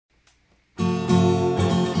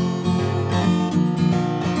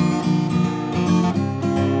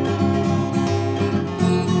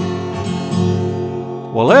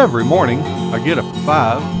Well, every morning I get up at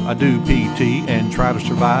 5, I do PT and try to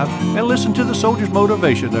survive, and listen to the soldier's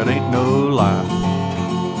motivation, that ain't no lie.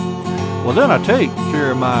 Well, then I take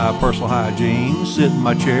care of my personal hygiene, sit in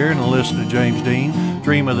my chair and listen to James Dean,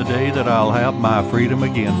 dream of the day that I'll have my freedom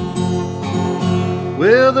again.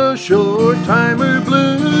 Well, the short-timer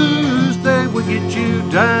blues, they will get you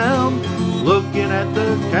down, looking at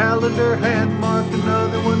the calendar, hand mark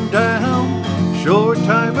another one down.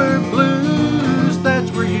 Short-timer blues,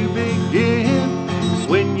 that's where you begin.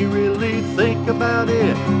 When you really think about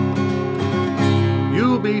it,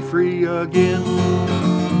 you'll be free again.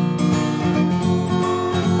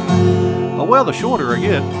 Oh, well, the shorter I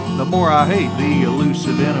get, the more I hate the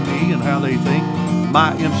elusive enemy and how they think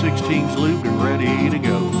my M16's lubed and ready to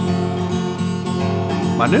go.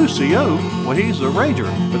 My new CO, well, he's a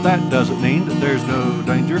ranger, but that doesn't mean that there's no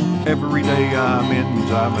danger. Every day I'm in,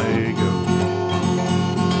 I may go.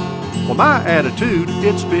 Well, my attitude,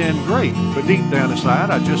 it's been great, but deep down inside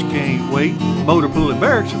I just can't wait. Motor pool and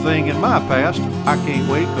barracks, a thing in my past. I can't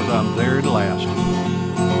wait because I'm there at last.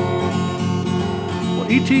 Well,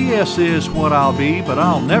 ETS is what I'll be, but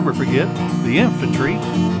I'll never forget the infantry.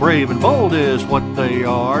 Brave and bold is what they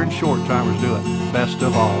are, and short-timers do it best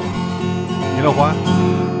of all. You know why?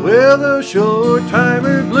 Well, the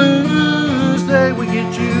short-timer blues, they will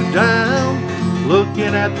get you down,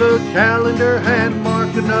 looking at the calendar, hand mark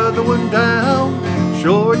another one down.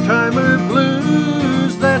 Short-timer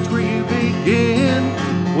blues, that's where you begin.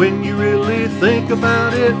 When you really think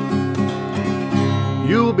about it,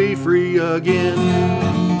 you'll be free again.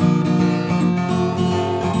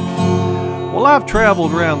 Well, I've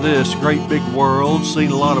traveled around this great big world,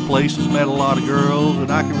 seen a lot of places, met a lot of girls,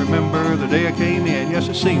 and I can remember the day I came in. Yes,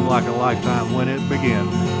 it seemed like a lifetime when it began.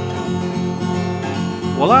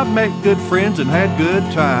 Well, I've met good friends and had good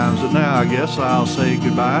times, and now I guess I'll say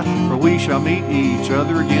goodbye, for we shall meet each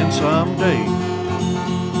other again someday.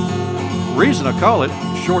 The reason I call it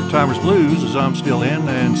Short-Timers Blues is I'm still in,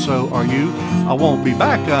 and so are you. I won't be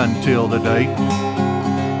back until the day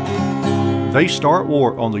they start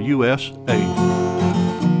war on the USA.